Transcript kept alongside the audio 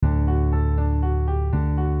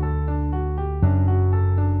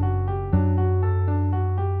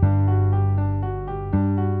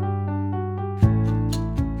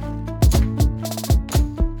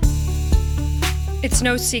It's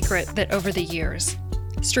no secret that over the years,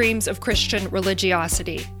 streams of Christian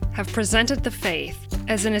religiosity have presented the faith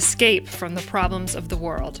as an escape from the problems of the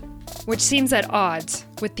world, which seems at odds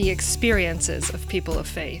with the experiences of people of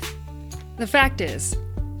faith. The fact is,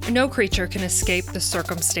 no creature can escape the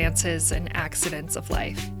circumstances and accidents of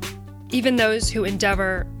life. Even those who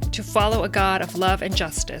endeavor to follow a God of love and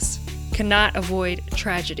justice cannot avoid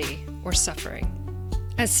tragedy or suffering.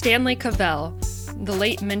 As Stanley Cavell, the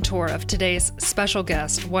late mentor of today's special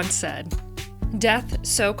guest, once said, "Death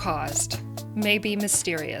so caused may be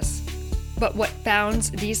mysterious, but what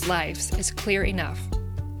bounds these lives is clear enough: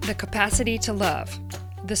 the capacity to love,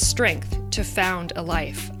 the strength to found a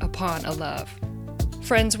life upon a love."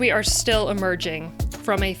 Friends, we are still emerging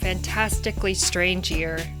from a fantastically strange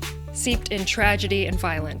year, steeped in tragedy and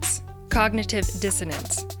violence, cognitive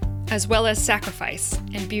dissonance, as well as sacrifice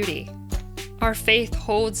and beauty. Our faith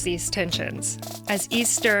holds these tensions as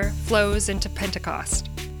Easter flows into Pentecost,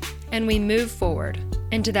 and we move forward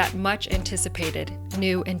into that much anticipated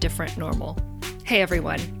new and different normal. Hey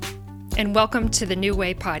everyone, and welcome to the New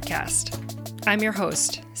Way podcast. I'm your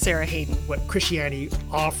host, Sarah Hayden. What Christianity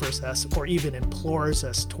offers us, or even implores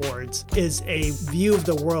us towards, is a view of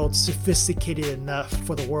the world sophisticated enough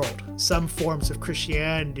for the world. Some forms of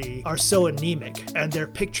Christianity are so anemic, and their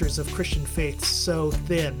pictures of Christian faith so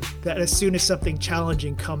thin, that as soon as something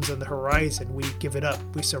challenging comes on the horizon, we give it up,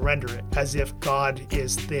 we surrender it, as if God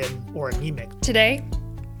is thin or anemic. Today,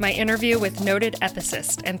 my interview with noted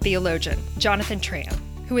ethicist and theologian, Jonathan Tran,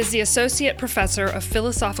 who is the Associate Professor of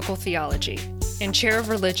Philosophical Theology and Chair of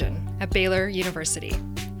Religion at Baylor University.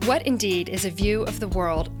 What indeed is a view of the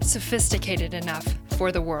world sophisticated enough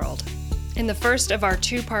for the world? In the first of our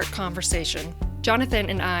two-part conversation, Jonathan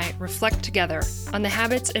and I reflect together on the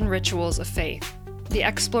habits and rituals of faith, the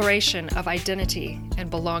exploration of identity and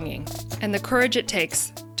belonging, and the courage it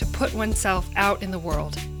takes to put oneself out in the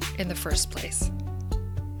world in the first place.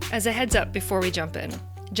 As a heads up before we jump in,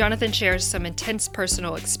 Jonathan shares some intense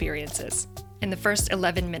personal experiences in the first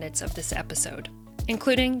 11 minutes of this episode,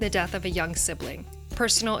 including the death of a young sibling,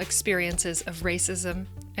 personal experiences of racism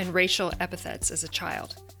and racial epithets as a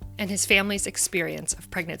child, and his family's experience of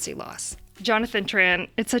pregnancy loss. Jonathan Tran,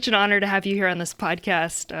 it's such an honor to have you here on this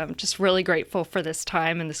podcast. I'm just really grateful for this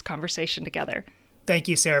time and this conversation together. Thank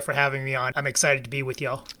you, Sarah, for having me on. I'm excited to be with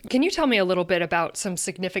y'all. Can you tell me a little bit about some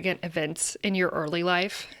significant events in your early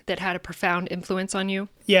life that had a profound influence on you?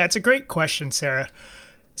 Yeah, it's a great question, Sarah.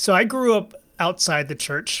 So I grew up outside the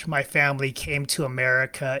church. My family came to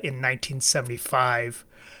America in 1975.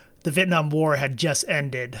 The Vietnam War had just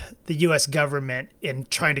ended. The U.S. government, in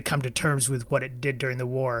trying to come to terms with what it did during the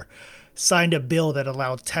war, signed a bill that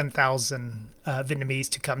allowed 10,000 Vietnamese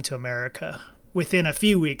to come to America. Within a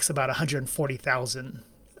few weeks, about 140,000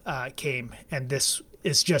 came, and this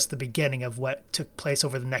is just the beginning of what took place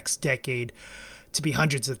over the next decade to be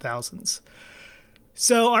hundreds of thousands.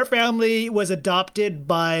 So our family was adopted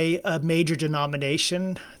by a major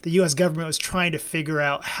denomination. The U.S. government was trying to figure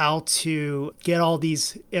out how to get all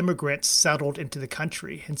these immigrants settled into the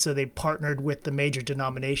country, and so they partnered with the major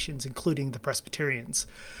denominations, including the Presbyterians.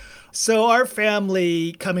 So our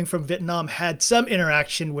family, coming from Vietnam, had some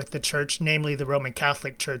interaction with the church, namely the Roman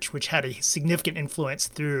Catholic Church, which had a significant influence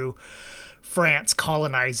through France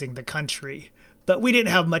colonizing the country. But we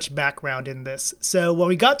didn't have much background in this. So when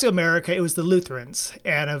we got to America, it was the Lutherans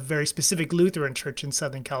and a very specific Lutheran church in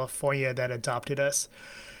Southern California that adopted us.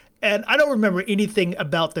 And I don't remember anything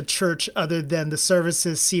about the church other than the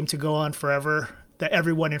services seemed to go on forever, that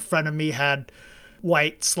everyone in front of me had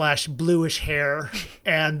white/bluish hair,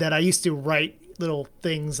 and that I used to write little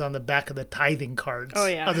things on the back of the tithing cards. Oh,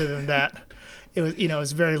 yeah. Other than that, it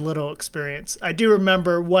was very little experience. I do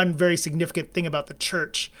remember one very significant thing about the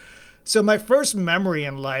church. So my first memory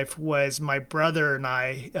in life was my brother and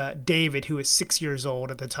I, David, who was 6 years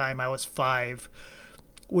old at the time. I was 5.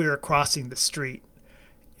 We were crossing the street,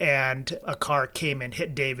 and a car came and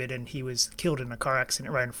hit David, and he was killed in a car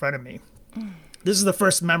accident right in front of me. This is the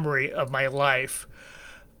first memory of my life.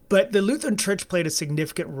 But the Lutheran Church played a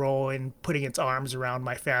significant role in putting its arms around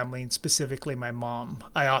my family, and specifically my mom.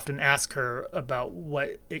 I often ask her about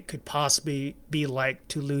what it could possibly be like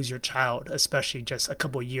to lose your child, especially just a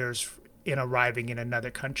couple of years in arriving in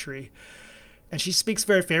another country. And she speaks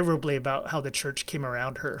very favorably about how the church came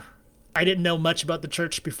around her. I didn't know much about the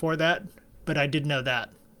church before that, but I did know that.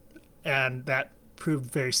 And that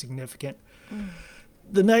proved very significant.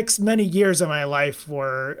 The next many years of my life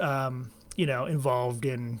were involved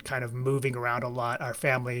in kind of moving around a lot. Our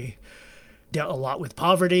family dealt a lot with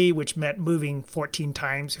poverty, which meant moving 14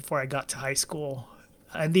 times before I got to high school.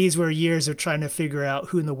 And these were years of trying to figure out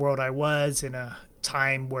who in the world I was in a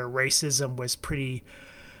time where racism was pretty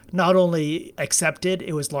not only accepted,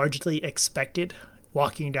 it was largely expected.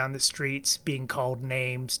 Walking down the streets, being called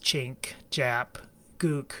names, chink, Jap,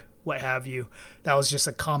 gook, what have you. That was just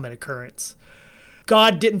a common occurrence.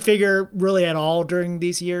 God didn't figure really at all during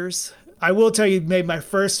these years. I will tell you, made my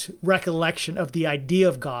first recollection of the idea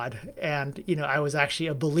of God. And, I was actually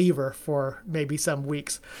a believer for maybe some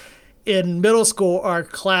weeks. In middle school, our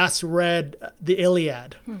class read the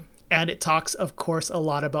Iliad. And it talks, of course, a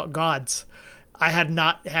lot about gods. I had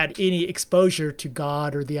not had any exposure to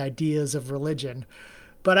God or the ideas of religion.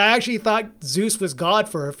 But I actually thought Zeus was God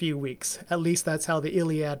for a few weeks. At least that's how the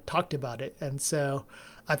Iliad talked about it. And so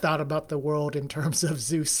I thought about the world in terms of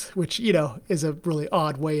Zeus, which, is a really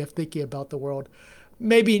odd way of thinking about the world.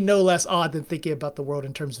 Maybe no less odd than thinking about the world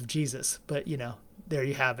in terms of Jesus. But, there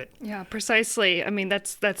you have it. Yeah, precisely. I mean,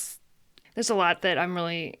 there's a lot that I'm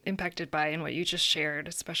really impacted by in what you just shared,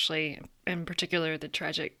 especially in particular the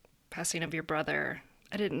tragic passing of your brother.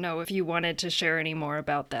 I didn't know if you wanted to share any more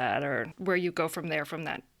about that or where you go from there, from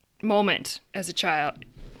that moment as a child.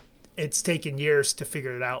 It's taken years to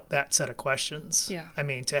figure it out, that set of questions. Yeah. I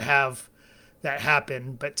mean, to have that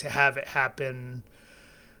happen, but to have it happen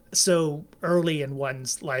so early in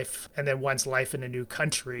one's life and then one's life in a new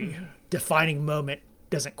country, defining moment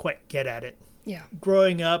doesn't quite get at it. Yeah.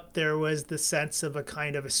 Growing up, there was the sense of a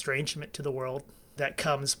kind of estrangement to the world that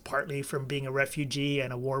comes partly from being a refugee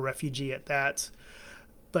and a war refugee at that,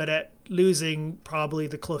 but at losing probably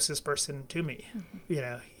the closest person to me.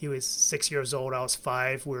 He was 6 years old, I was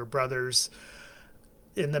 5, we were brothers.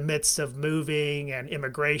 In the midst of moving and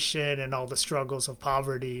immigration and all the struggles of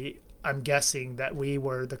poverty, I'm guessing that we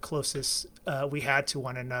were the closest we had to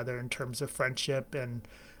one another in terms of friendship and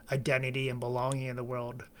identity and belonging in the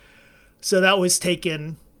world. So that was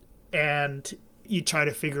taken, and you try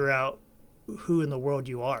to figure out who in the world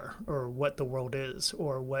you are, or what the world is,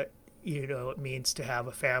 or what it means to have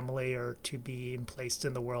a family or to be placed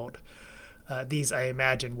in the world. These, I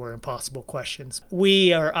imagine, were impossible questions.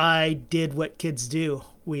 I did what kids do.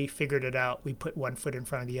 We figured it out. We put one foot in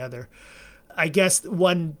front of the other. I guess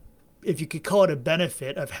one, if you could call it a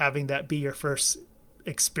benefit of having that be your first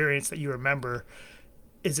experience that you remember,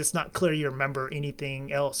 is it's not clear you remember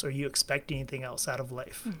anything else or you expect anything else out of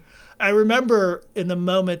life. I remember in the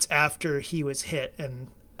moments after he was hit, and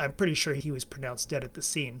I'm pretty sure he was pronounced dead at the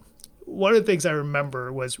scene, one of the things I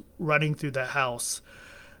remember was running through the house,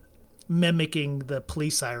 mimicking the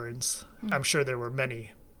police sirens. I'm sure there were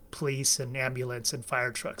many police and ambulance and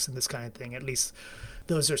fire trucks and this kind of thing. At least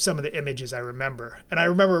those are some of the images I remember. And I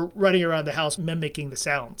remember running around the house mimicking the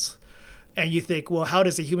sounds. And you think, well, how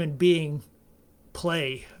does a human being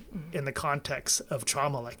play in the context of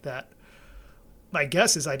trauma like that? My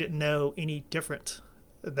guess is I didn't know any different.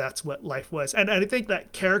 That's what life was. And I think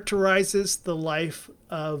that characterizes the life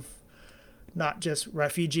of not just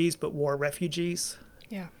refugees, but war refugees.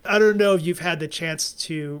 Yeah. I don't know if you've had the chance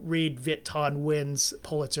to read Viet Thanh Nguyen's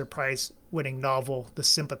Pulitzer Prize winning novel, The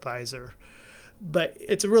Sympathizer. But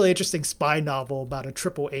it's a really interesting spy novel about a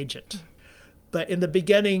triple agent. But in the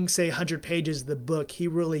beginning, say 100 pages of the book, he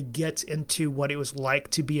really gets into what it was like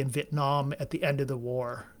to be in Vietnam at the end of the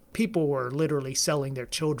war. People were literally selling their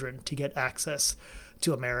children to get access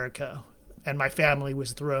to America. And my family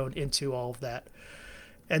was thrown into all of that.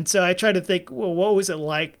 And so I try to think, well, what was it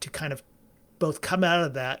like to kind of both come out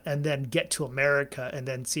of that and then get to America and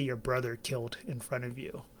then see your brother killed in front of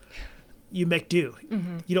you? You make do.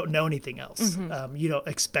 Mm-hmm. You don't know anything else. Mm-hmm. You don't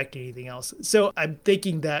expect anything else. So I'm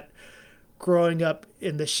thinking that growing up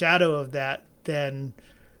in the shadow of that, then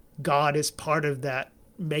God is part of that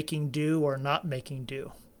making do or not making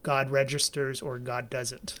do. God registers or God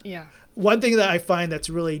doesn't. Yeah. One thing that I find that's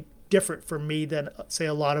really different for me than, say,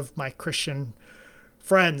 a lot of my Christian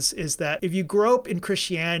friends is that if you grow up in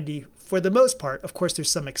Christianity, for the most part, of course, there's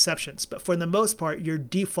some exceptions, but for the most part, your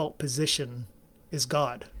default position is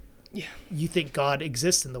God. Yeah. You think God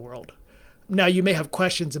exists in the world. Now, you may have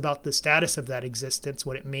questions about the status of that existence,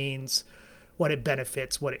 what it means, what it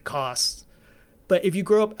benefits, what it costs. But if you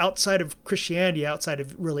grow up outside of Christianity, outside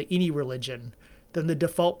of really any religion, then the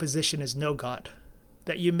default position is no God.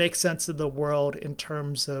 That you make sense of the world in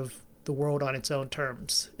terms of the world on its own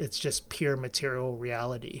terms. It's just pure material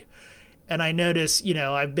reality. And I notice,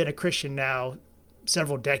 I've been a Christian now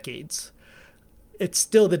several decades. It's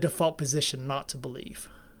still the default position not to believe.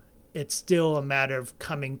 It's still a matter of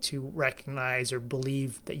coming to recognize or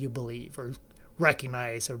believe that you believe, or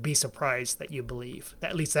recognize or be surprised that you believe.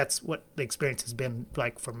 At least that's what the experience has been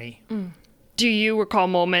like for me. Do you recall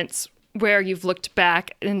moments where you've looked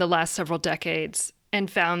back in the last several decades and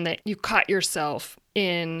found that you caught yourself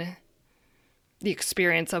in the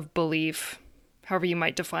experience of belief, however you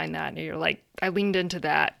might define that. And you're like, I leaned into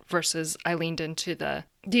that versus I leaned into the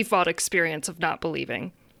default experience of not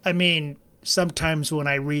believing. I mean, sometimes when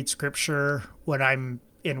I read scripture, when I'm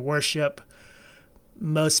in worship,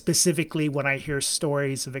 most specifically when I hear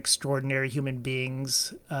stories of extraordinary human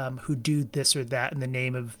beings who do this or that in the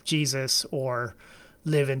name of Jesus or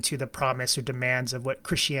live into the promise or demands of what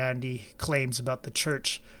Christianity claims about the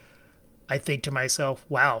church, I think to myself,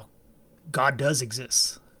 wow, God does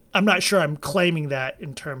exist. I'm not sure I'm claiming that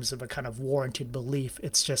in terms of a kind of warranted belief.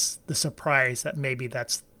 It's just the surprise that maybe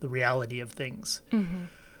that's the reality of things. Mm-hmm.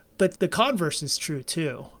 But the converse is true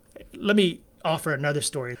too. Let me offer another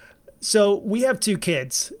story. So we have two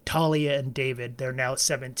kids, Talia and David. They're now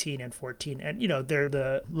 17 and 14. And, they're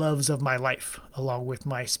the loves of my life, along with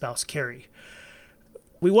my spouse, Carrie.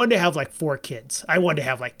 We wanted to have like 4 kids. I wanted to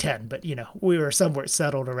have like 10, but, we were somewhere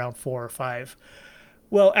settled around 4 or 5.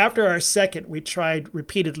 Well, after our second, we tried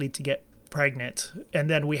repeatedly to get pregnant. And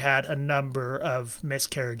then we had a number of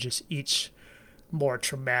miscarriages, each more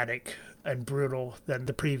traumatic and brutal than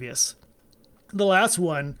the previous. The last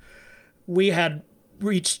one, we had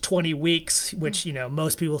reached 20 weeks, which,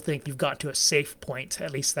 most people think you've got to a safe point.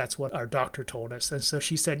 At least that's what our doctor told us. And so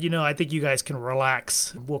she said, I think you guys can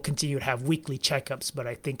relax. We'll continue to have weekly checkups, but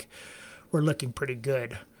I think we're looking pretty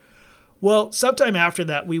good. Well, sometime after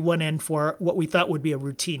that, we went in for what we thought would be a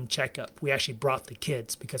routine checkup. We actually brought the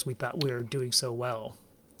kids because we thought we were doing so well.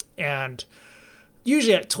 And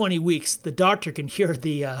usually at 20 weeks, the doctor can hear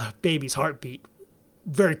the baby's heartbeat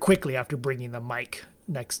very quickly after bringing the mic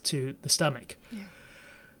next to the stomach. Yeah.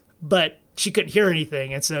 But she couldn't hear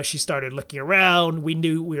anything, and so she started looking around. We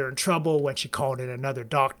knew we were in trouble when she called in another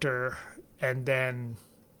doctor, and then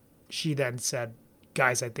she said,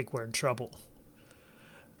 guys, I think we're in trouble.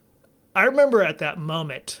 I remember at that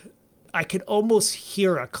moment, I could almost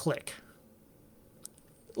hear a click.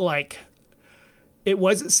 Like, it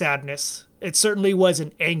wasn't sadness. It certainly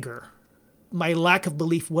wasn't anger. My lack of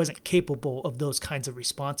belief wasn't capable of those kinds of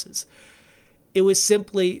responses. It was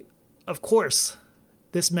simply, of course,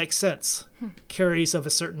 this makes sense. Carrie's of a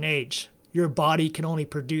certain age. Your body can only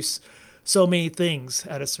produce so many things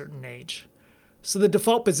at a certain age. So the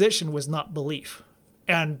default position was not belief.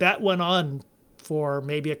 And that went on for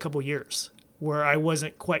maybe a couple years, where I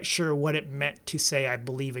wasn't quite sure what it meant to say I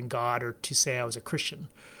believe in God or to say I was a Christian.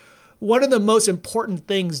 One of the most important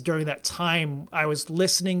things during that time, I was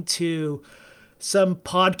listening to some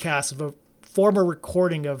podcast of a former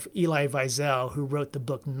recording of Elie Wiesel, who wrote the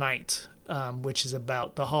book Night, which is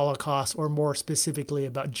about the Holocaust, or more specifically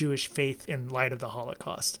about Jewish faith in light of the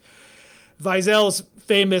Holocaust. Wiesel's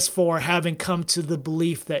famous for having come to the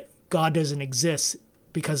belief that God doesn't exist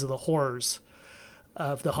because of the horrors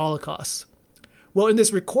of the Holocaust. Well, in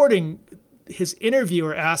this recording, his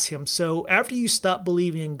interviewer asked him, so after you stopped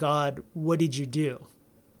believing in God, what did you do?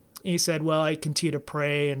 And he said, well, I continue to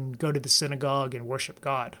pray and go to the synagogue and worship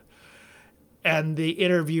God. And the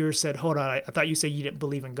interviewer said, hold on, I thought you said you didn't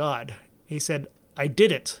believe in God. He said, I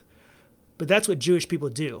didn't, but that's what Jewish people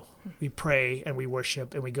do. We pray and we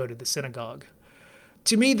worship and we go to the synagogue.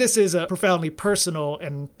 To me, this is a profoundly personal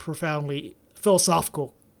and profoundly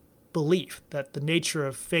philosophical belief that the nature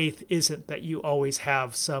of faith isn't that you always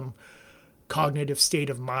have some cognitive state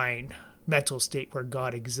of mind, mental state where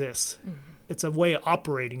God exists. Mm-hmm. It's a way of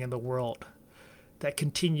operating in the world that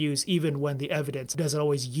continues even when the evidence doesn't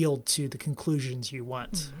always yield to the conclusions you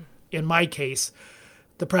want. Mm-hmm. In my case,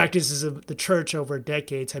 the practices of the church over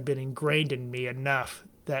decades have been ingrained in me enough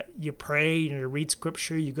that you pray, you read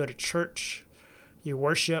scripture, you go to church, you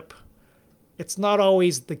worship. It's not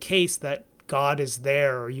always the case that God is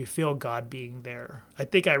there or you feel God being there. I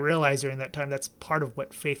think I realized during that time that's part of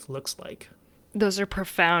what faith looks like. Those are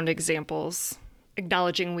profound examples,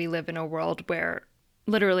 acknowledging we live in a world where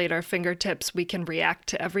literally at our fingertips we can react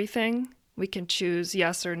to everything. We can choose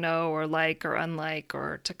yes or no or like or unlike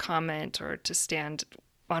or to comment or to stand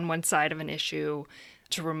on one side of an issue,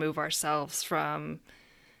 to remove ourselves from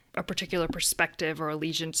a particular perspective or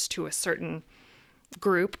allegiance to a certain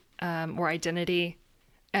group or identity.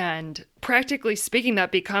 And practically speaking,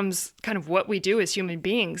 that becomes kind of what we do as human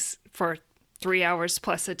beings for 3 hours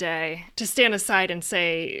plus a day, to stand aside and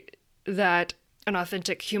say that an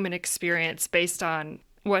authentic human experience based on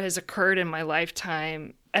what has occurred in my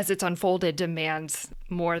lifetime as it's unfolded demands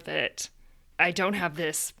more that I don't have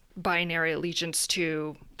this binary allegiance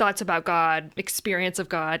to thoughts about God, experience of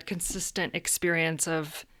God, consistent experience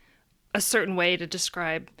of a certain way to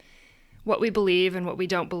describe what we believe and what we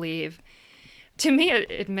don't believe. To me,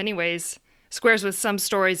 it, in many ways, squares with some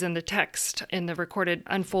stories in the text, in the recorded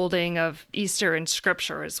unfolding of Easter in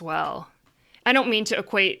Scripture as well. I don't mean to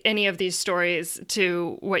equate any of these stories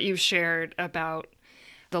to what you shared about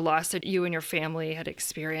the loss that you and your family had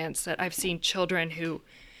experienced, that I've seen children who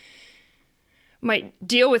might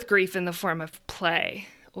deal with grief in the form of play,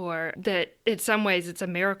 or that in some ways it's a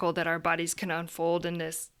miracle that our bodies can unfold in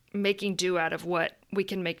this making do out of what we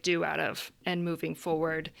can make do out of and moving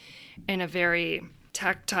forward in a very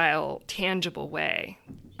tactile, tangible way.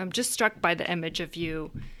 I'm just struck by the image of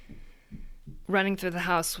you running through the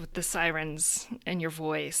house with the sirens and your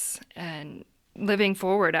voice and living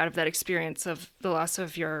forward out of that experience of the loss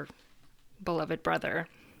of your beloved brother.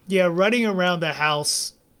 Yeah, running around the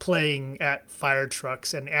house playing at fire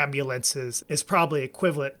trucks and ambulances is probably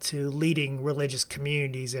equivalent to leading religious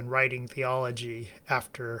communities in writing theology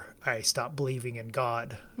after I stopped believing in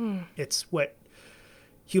God. It's what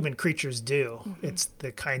human creatures do. It's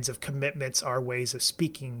the kinds of commitments our ways of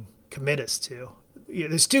speaking commit us to.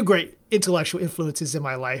 There's two great intellectual influences in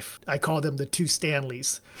my life. I call them the two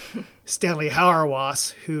Stanleys. Stanley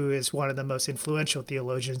Hauerwas, who is one of the most influential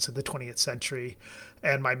theologians of the 20th century,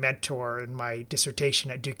 and my mentor in my dissertation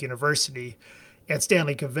at Duke University, and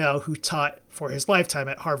Stanley Cavell, who taught for his lifetime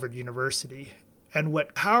at Harvard University. And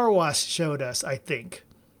what Hauerwas showed us, I think,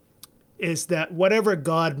 is that whatever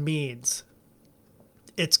God means,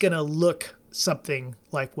 it's going to look something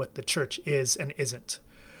like what the church is and isn't.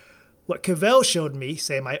 What Cavell showed me,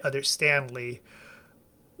 say my other Stanley,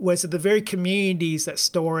 was that the very communities that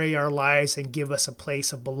story our lives and give us a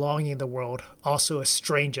place of belonging in the world also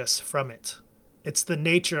estrange us from it. It's the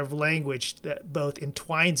nature of language that both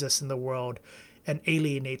entwines us in the world and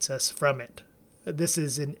alienates us from it. This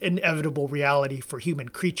is an inevitable reality for human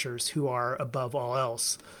creatures who are, above all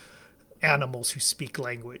else, animals who speak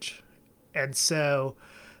language. And so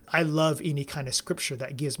I love any kind of scripture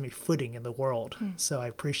that gives me footing in the world. So I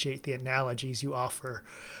appreciate the analogies you offer.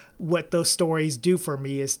 What those stories do for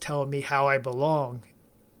me is tell me how I belong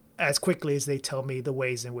as quickly as they tell me the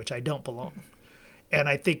ways in which I don't belong. And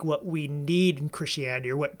I think what we need in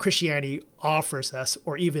Christianity, or what Christianity offers us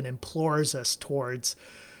or even implores us towards,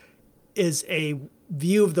 is a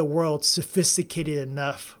view of the world sophisticated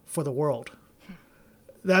enough for the world.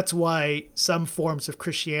 That's why some forms of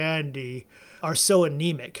Christianity are so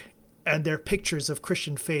anemic and their pictures of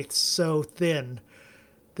Christian faith so thin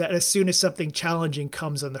that as soon as something challenging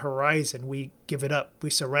comes on the horizon, we give it up, we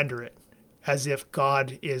surrender it, as if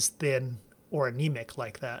God is thin or anemic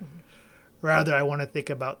like that. Rather, I want to think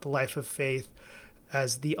about the life of faith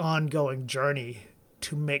as the ongoing journey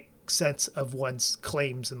to make sense of one's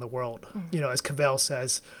claims in the world. As Cavell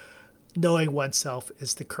says, knowing oneself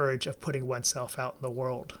is the courage of putting oneself out in the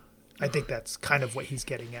world. I think that's kind of what he's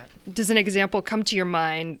getting at. Does an example come to your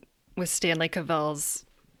mind with Stanley Cavell's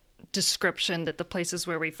description that the places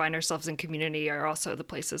where we find ourselves in community are also the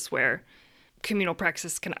places where communal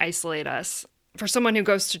praxis can isolate us? For someone who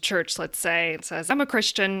goes to church, let's say, and says, I'm a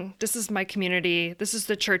Christian, this is my community, this is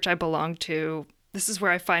the church I belong to, this is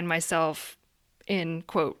where I find myself in,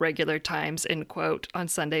 quote, regular times, end quote, on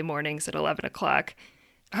Sunday mornings at 11 o'clock.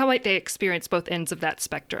 How might they experience both ends of that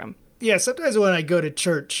spectrum? Yeah, sometimes when I go to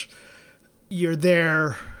church, you're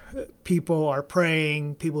there, people are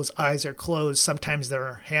praying, people's eyes are closed, sometimes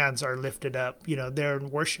their hands are lifted up, they're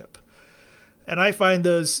in worship. And I find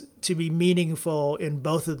those to be meaningful in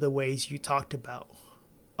both of the ways you talked about.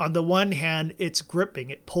 On the one hand, it's gripping,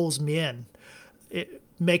 it pulls me in. It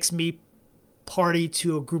makes me party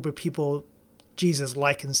to a group of people Jesus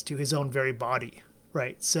likens to his own very body,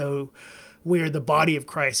 right? So we are the body of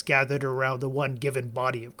Christ gathered around the one given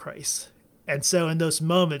body of Christ. And so in those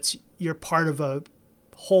moments, you're part of a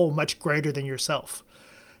whole much greater than yourself.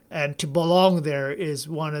 And to belong there is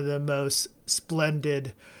one of the most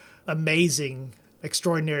splendid, amazing,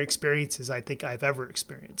 extraordinary experiences I think I've ever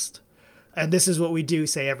experienced. And this is what we do,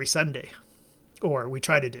 say, every Sunday, or we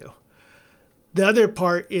try to do. The other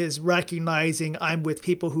part is recognizing I'm with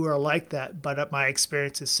people who are like that, but my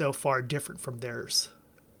experience is so far different from theirs.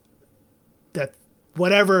 That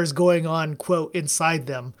whatever is going on, quote, inside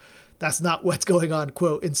them, that's not what's going on,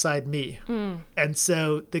 quote, inside me. And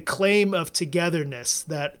so the claim of togetherness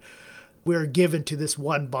that we're given to this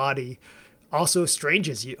one body also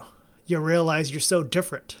estranges you. You realize you're so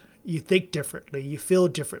different. You think differently. You feel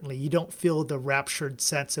differently. You don't feel the raptured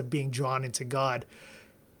sense of being drawn into God,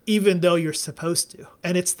 even though you're supposed to.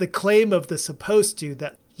 And it's the claim of the supposed to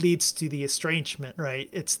that leads to the estrangement, right?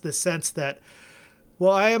 It's the sense that,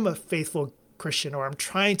 well, I am a faithful Christian, or I'm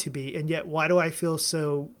trying to be, and yet why do I feel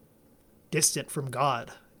so distant from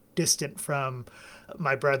God, distant from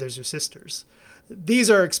my brothers or sisters? These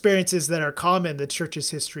are experiences that are common in the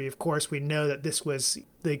church's history. Of course, we know that this was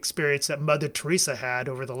the experience that Mother Teresa had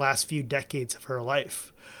over the last few decades of her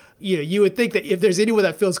life. You would think that if there's anyone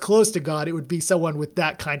that feels close to God, it would be someone with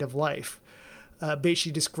that kind of life. But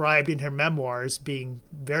she described in her memoirs being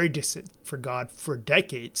very distant for God for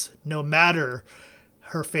decades, no matter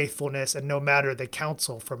her faithfulness and no matter the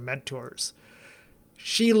counsel from mentors.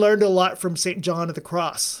 She learned a lot from St. John of the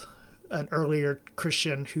Cross, an earlier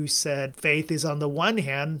Christian who said faith is on the one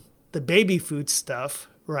hand the baby food stuff,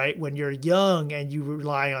 right? When you're young and you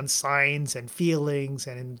rely on signs and feelings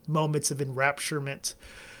and in moments of enrapturement.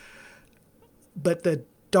 But the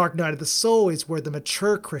dark night of the soul is where the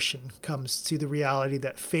mature Christian comes to the reality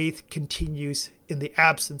that faith continues in the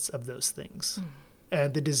absence of those things.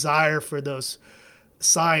 And the desire for those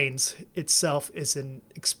signs itself is an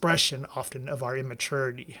expression often of our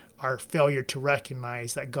immaturity, our failure to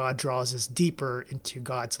recognize that God draws us deeper into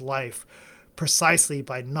God's life precisely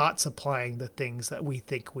by not supplying the things that we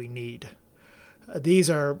think we need. These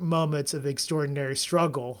are moments of extraordinary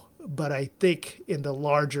struggle, but I think in the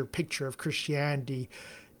larger picture of Christianity,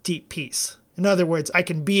 deep peace. In other words, I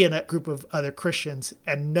can be in a group of other Christians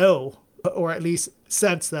and know, or at least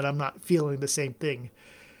sense that I'm not feeling the same thing,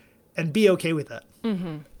 and be okay with that.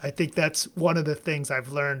 Mm-hmm. I think that's one of the things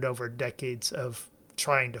I've learned over decades of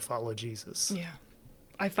trying to follow Jesus. Yeah.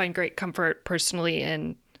 I find great comfort personally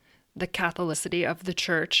in the Catholicity of the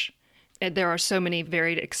church. And there are so many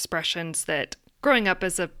varied expressions that growing up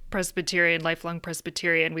as a Presbyterian, lifelong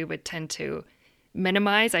Presbyterian, we would tend to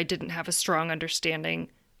minimize. I didn't have a strong understanding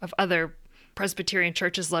of other Presbyterian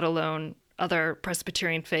churches, let alone other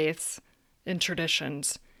Presbyterian faiths and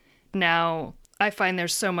traditions. Now, I find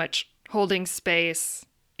there's so much holding space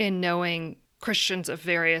in knowing Christians of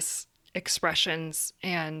various expressions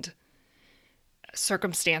and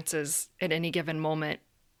circumstances at any given moment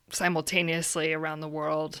simultaneously around the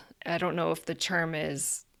world. I don't know if the term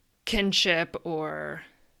is kinship or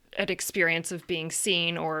an experience of being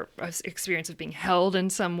seen or an experience of being held in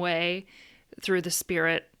some way through the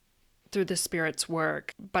Spirit's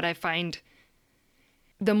work. But I find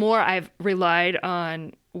the more I've relied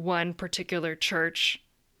on one particular church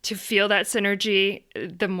to feel that synergy,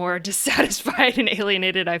 the more dissatisfied and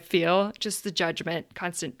alienated I feel. Just the judgment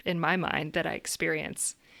constant in my mind that I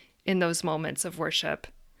experience in those moments of worship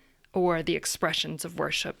or the expressions of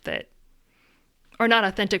worship that are not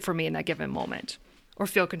authentic for me in that given moment or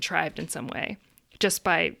feel contrived in some way, just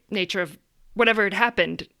by nature of whatever had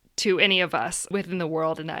happened to any of us within the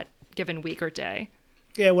world in that given week or day.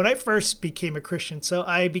 Yeah, when I first became a Christian, so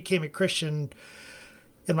I became a Christian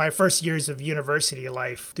in my first years of university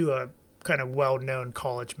life through a kind of well-known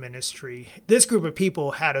college ministry. This group of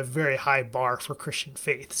people had a very high bar for Christian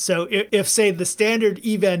faith. So if say, the standard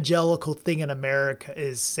evangelical thing in America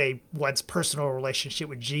is, say, one's personal relationship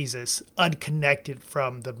with Jesus, unconnected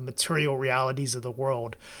from the material realities of the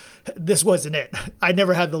world, this wasn't it. I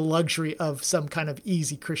never had the luxury of some kind of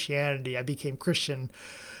easy Christianity. I became Christian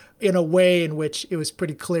in a way in which it was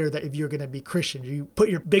pretty clear that if you're going to be Christian, you put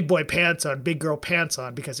your big boy pants on, big girl pants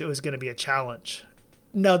on, because it was going to be a challenge.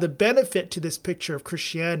 Now, the benefit to this picture of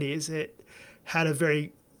Christianity is it had a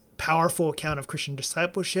very powerful account of Christian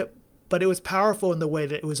discipleship, but it was powerful in the way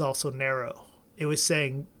that it was also narrow. It was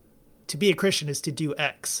saying to be a Christian is to do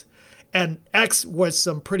X. And X was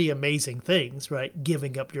some pretty amazing things, right?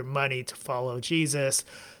 Giving up your money to follow Jesus,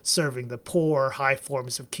 serving the poor, high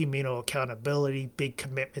forms of communal accountability, big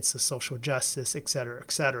commitments to social justice, et cetera,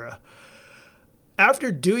 et cetera.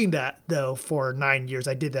 After doing that, though, for 9 years,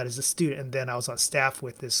 I did that as a student, and then I was on staff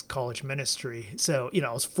with this college ministry. So,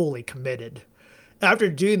 I was fully committed. After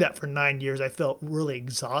doing that for 9 years, I felt really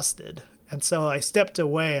exhausted. And so I stepped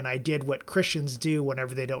away and I did what Christians do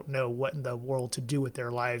whenever they don't know what in the world to do with their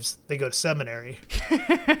lives. They go to seminary.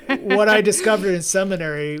 What I discovered in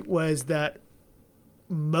seminary was that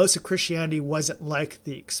most of Christianity wasn't like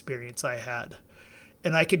the experience I had.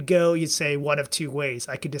 And I could go, you'd say, one of two ways.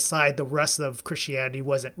 I could decide the rest of Christianity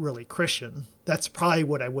wasn't really Christian. That's probably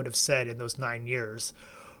what I would have said in those 9 years.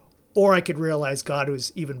 Or I could realize God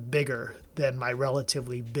was even bigger than my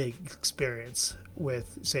relatively big experience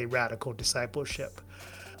with, say, radical discipleship.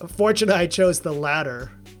 Fortunately, I chose the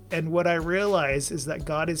latter. And what I realized is that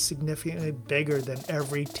God is significantly bigger than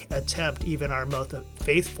every attempt, even our most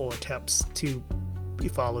faithful attempts to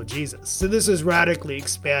follow Jesus. So this is radically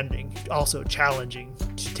expanding, also challenging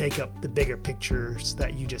to take up the bigger pictures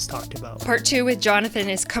that you just talked about. Part 2 with Jonathan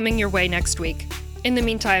is coming your way next week. In the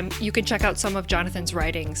meantime, you can check out some of Jonathan's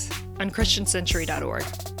writings on ChristianCentury.org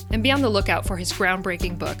and be on the lookout for his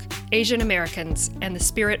groundbreaking book, Asian Americans and the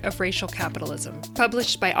Spirit of Racial Capitalism,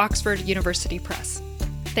 published by Oxford University Press.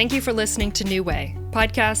 Thank you for listening to New Way,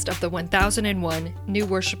 podcast of the 1001 New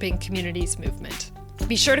Worshiping Communities Movement.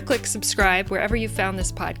 Be sure to click subscribe wherever you found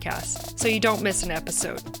this podcast so you don't miss an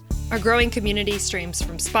episode. Our growing community streams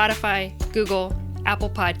from Spotify, Google, Apple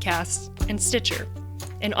Podcasts, and Stitcher,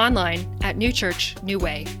 and online at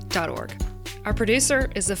newchurchnewway.org. Our producer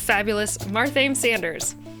is the fabulous Marthame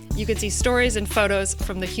Sanders. You can see stories and photos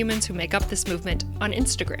from the humans who make up this movement on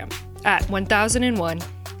Instagram at 1001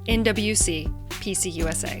 NWC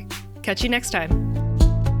PCUSA. Catch you next time.